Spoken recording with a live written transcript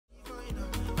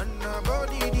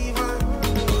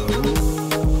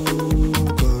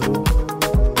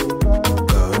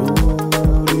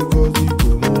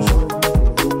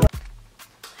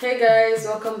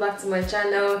welcome back to my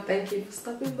channel. Thank you for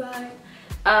stopping by.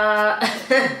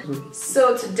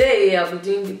 So today I'll be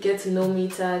doing the get to know me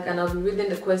tag, and I'll be reading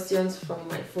the questions from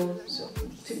my phone. So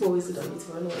people always do that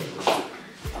on it,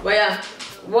 but yeah,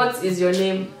 what is your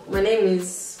name? My name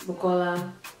is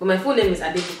Bukola, but my full name is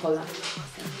Ade Bukola.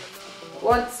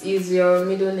 What is your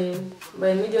middle name?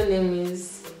 My middle name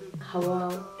is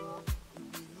Hawa.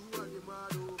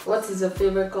 What is your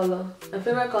favorite color? My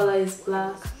favorite color is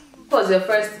black. Who was your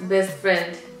first best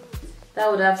friend?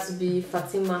 That would have to be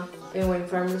Fatima when we were in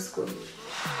primary school.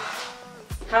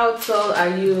 How tall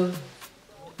are you?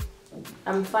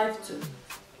 I'm 5'2".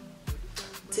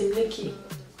 Team Nikki,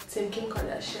 Team Kim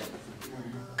Kardashian.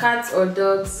 Cats or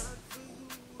dogs?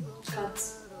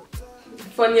 Cats.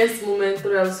 Funniest moment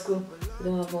throughout school? I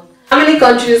don't have one. How many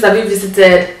countries have you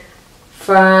visited?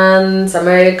 France,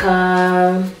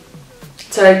 America,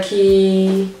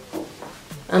 Turkey,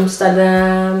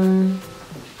 Amsterdam,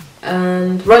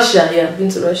 and Russia. Yeah, I've been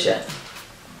to Russia.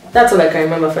 That's all I can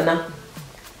remember for now.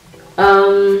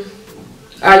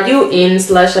 Are you in /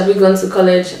 have you gone to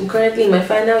college? I'm currently in my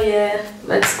final year,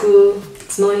 med school.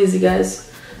 It's not easy,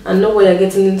 guys. And know what you're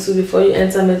getting into before you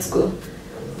enter med school.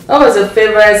 What was your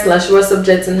favorite / worst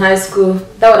subject in high school?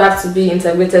 That would have to be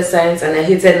integrated science, and I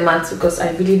hated math because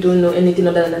I really don't know anything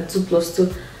other than 2 +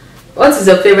 2. What is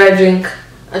your favorite drink?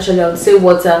 Actually, I would say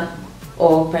water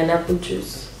or pineapple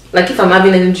juice. Like if I'm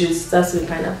having any juice, that's with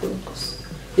pineapple because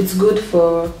it's good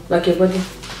for like your body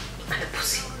and the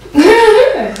pussy.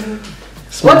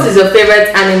 What is your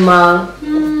favorite animal?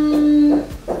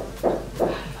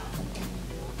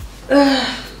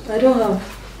 I don't have.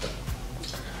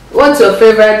 What's your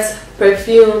favorite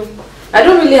perfume? I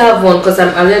don't really have one because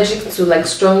I'm allergic to like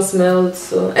strong smells.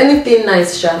 So anything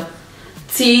nice, sha.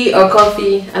 Tea or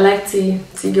coffee? I like tea.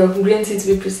 Tea girl, green tea to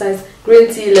be precise.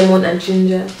 Green tea, lemon and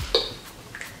ginger.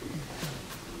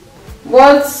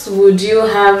 What would you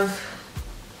have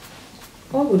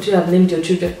named your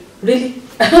children? Really?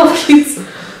 I have kids.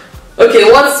 Okay,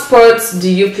 what sports do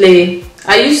you play?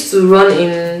 I used to run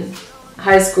in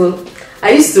high school.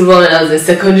 I used to run when I was in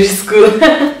secondary school.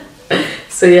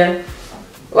 So yeah.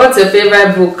 What's your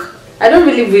favorite book? I don't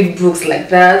really read books like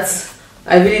that.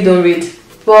 I really don't read.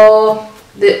 But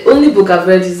the only book I've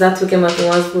read is that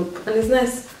Tokemakina's book, and it's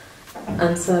nice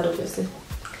and sad, obviously.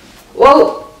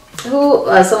 Well, who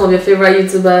are some of your favorite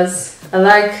YouTubers? I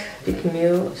like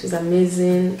BeeXmichelle. She's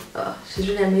amazing. Oh, she's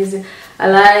really amazing. I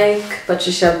like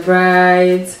Patricia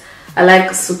Bright. I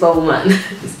like Superwoman.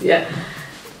 Yeah.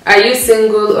 Are you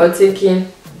single or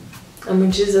taken? I'm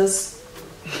with Jesus.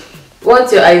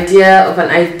 What's your idea of an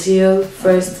ideal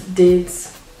first date?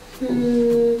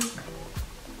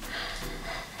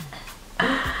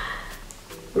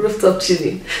 Rooftop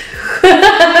chilling.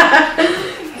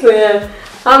 So yeah.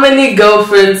 How many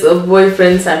girlfriends or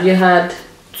boyfriends have you had?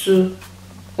 2.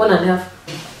 1.5.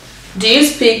 Do you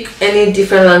speak any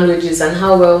different languages, and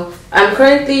how well? I'm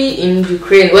currently in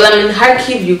Ukraine. Well, I'm in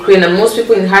Kharkiv, Ukraine, and most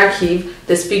people in Kharkiv,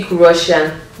 they speak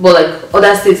Russian. But like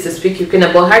other states, they speak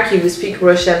Ukrainian. But Kharkiv, we speak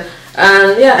Russian.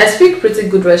 And yeah, I speak pretty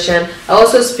good Russian. I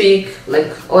also speak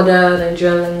like other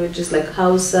Nigerian languages like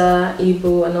Hausa,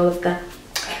 Igbo, and all of that.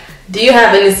 Do you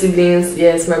have any siblings?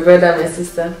 Yes, my brother, my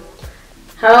sister.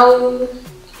 How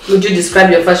would you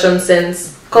describe your fashion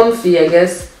sense? Comfy, I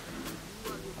guess.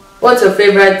 What's your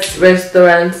favorite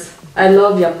restaurant? I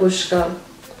love Yapushka.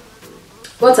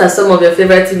 What are some of your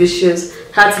favorite TV shows?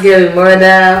 Hot Girl with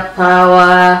Murder,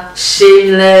 Power,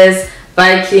 Shameless,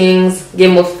 Vikings,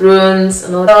 Game of Thrones,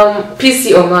 and all.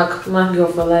 PC or Mac? Mac girl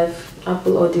for life.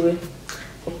 Apple all the way.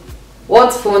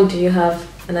 What phone do you have?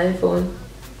 An iPhone.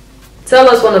 Tell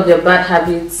us one of your bad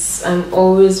habits. I'm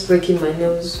always breaking my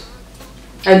nails.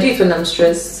 I do it when I'm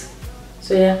stressed.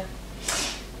 So yeah.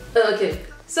 Okay.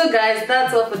 So guys,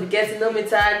 that's all for the get to know me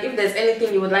tag. If there's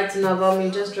anything you would like to know about me,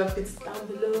 just drop it down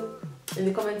below in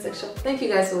the comment section. Thank you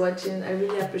guys for watching. I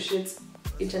really appreciate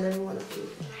each and every one of you.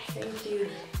 Thank you.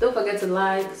 Don't forget to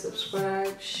like,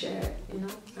 subscribe, share, you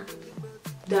know.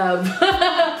 Dab.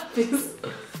 Peace.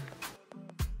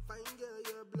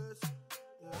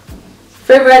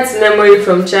 Favorite memory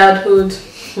from childhood?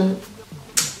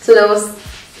 So there was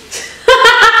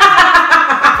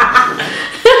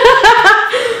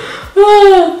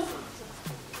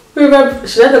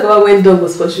should I talk about when dog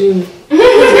was pursuing me?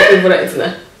 What's your favorite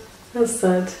now? That's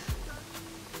sad.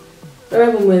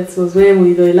 Favorite moment was when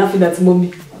we were laughing at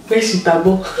mommy when she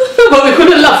tabo. But we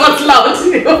couldn't laugh out loud.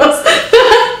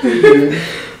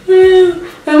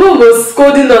 My mom was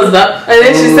scolding us back, and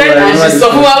then she said and she saw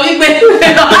who are we we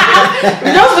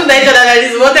just looked at each other and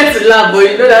just wanted to laugh, but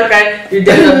you know that kind you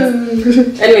did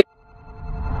not. Anyway.